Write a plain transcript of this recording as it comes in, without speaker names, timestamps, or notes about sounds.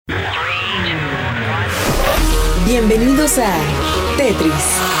Bienvenidos a Tetris.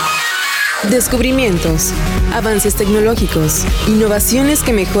 Descubrimientos, avances tecnológicos, innovaciones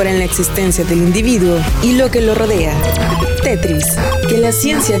que mejoran la existencia del individuo y lo que lo rodea. Tetris, que la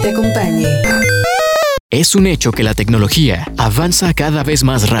ciencia te acompañe. Es un hecho que la tecnología avanza cada vez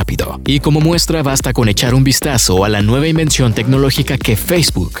más rápido, y como muestra basta con echar un vistazo a la nueva invención tecnológica que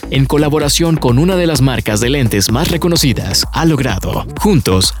Facebook, en colaboración con una de las marcas de lentes más reconocidas, ha logrado.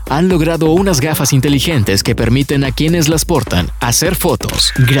 Juntos, han logrado unas gafas inteligentes que permiten a quienes las portan hacer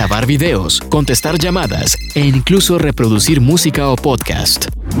fotos, grabar videos, contestar llamadas e incluso reproducir música o podcast.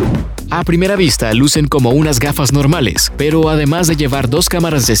 A primera vista lucen como unas gafas normales, pero además de llevar dos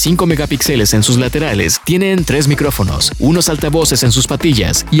cámaras de 5 megapíxeles en sus laterales, tienen 3 micrófonos, unos altavoces en sus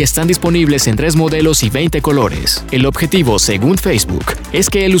patillas y están disponibles en 3 modelos y 20 colores. El objetivo, según Facebook, es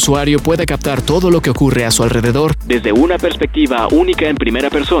que el usuario pueda captar todo lo que ocurre a su alrededor desde una perspectiva única en primera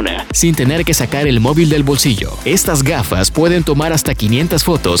persona, sin tener que sacar el móvil del bolsillo. Estas gafas pueden tomar hasta 500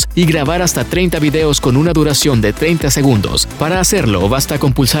 fotos y grabar hasta 30 videos con una duración de 30 segundos. Para hacerlo, basta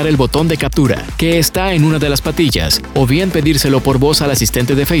con pulsar el botón de captura, que está en una de las patillas, o bien pedírselo por voz al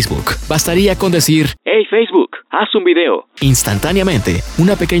asistente de Facebook. Bastaría con decir: "Hey Facebook, haz un video". Instantáneamente,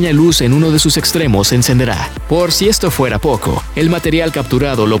 una pequeña luz en uno de sus extremos se encenderá. Por si esto fuera poco, el material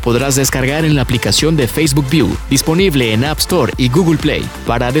capturado lo podrás descargar en la aplicación de Facebook View, disponible en App Store y Google Play,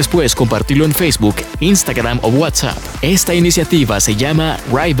 para después compartirlo en Facebook, Instagram o WhatsApp. Esta iniciativa se llama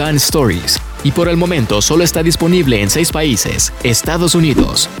Ray-Ban Stories, y por el momento solo está disponible en 6 países: Estados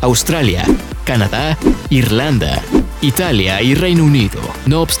Unidos, Australia, Canadá, Irlanda, Italia y Reino Unido.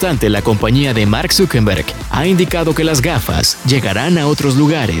 No obstante, la compañía de Mark Zuckerberg ha indicado que las gafas llegarán a otros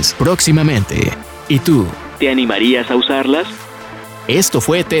lugares próximamente. ¿Y tú, te animarías a usarlas? Esto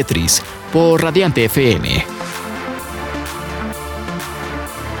fue Tetris, por Radiante FM.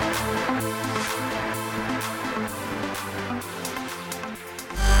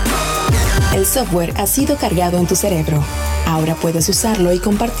 El software ha sido cargado en tu cerebro. Ahora puedes usarlo y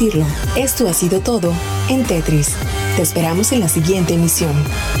compartirlo. Esto ha sido todo en Tetris. Te esperamos en la siguiente emisión.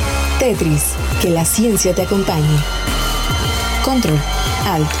 Tetris, que la ciencia te acompañe. Control,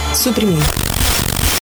 Alt, suprimir.